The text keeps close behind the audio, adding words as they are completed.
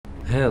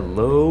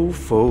Hello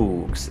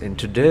folks, in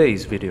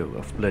today's video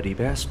of Bloody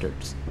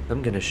Bastards,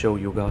 I'm gonna show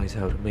you guys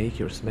how to make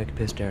your SMEG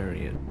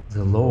Pistarian,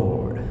 the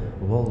Lord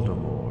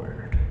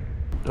Voldemort.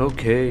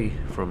 Okay,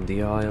 from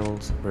the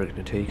aisles, we're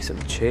gonna take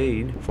some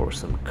chain for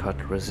some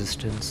cut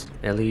resistance,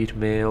 elite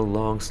male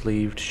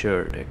long-sleeved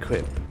shirt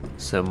equip,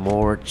 some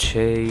more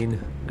chain,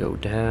 go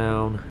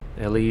down,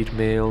 elite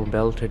male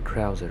belted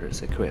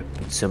trousers equip,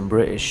 some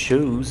British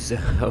shoes,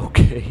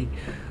 okay,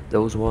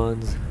 those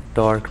ones,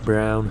 dark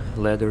brown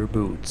leather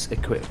boots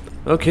equip.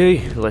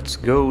 Okay, let's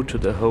go to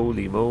the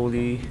holy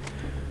moly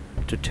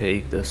to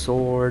take the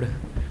sword,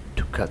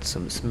 to cut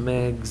some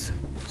SMEGs,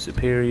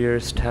 superior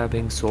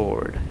stabbing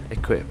sword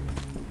equip.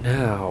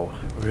 Now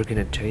we're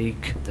gonna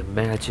take the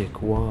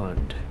magic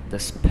wand, the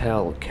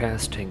spell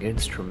casting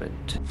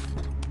instrument.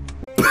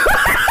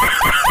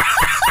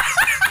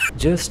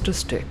 Just a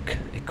stick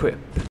equip.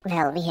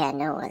 Well, we had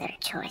no other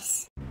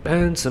choice.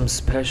 And some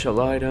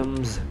special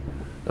items.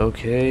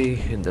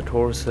 Okay, in the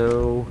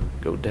torso,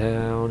 go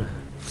down,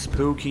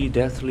 spooky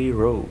deathly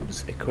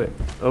robes equip.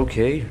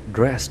 Okay,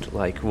 dressed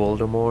like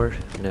Voldemort,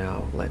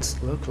 now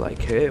let's look like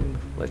him.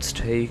 Let's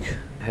take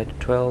head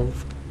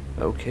 12,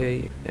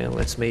 okay, and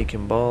let's make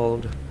him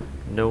bald,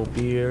 no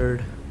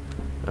beard,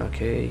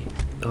 okay,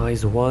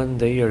 eyes 1,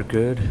 they are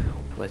good,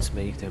 let's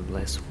make them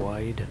less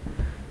wide.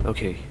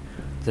 Okay,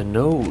 the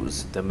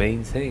nose, the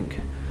main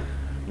thing,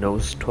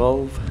 nose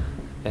 12,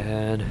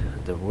 and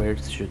the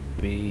width should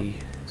be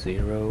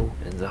 0,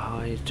 and the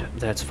height,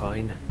 that's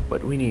fine,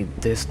 but we need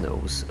this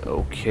nose,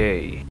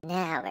 okay.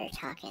 Now we're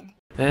talking.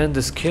 And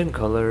the skin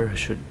color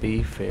should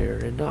be fair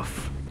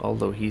enough,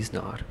 although he's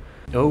not.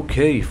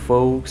 Okay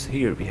folks,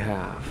 here we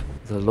have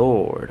the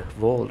Lord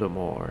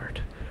Voldemort,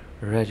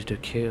 ready to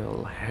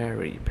kill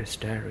Harry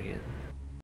Pistarian.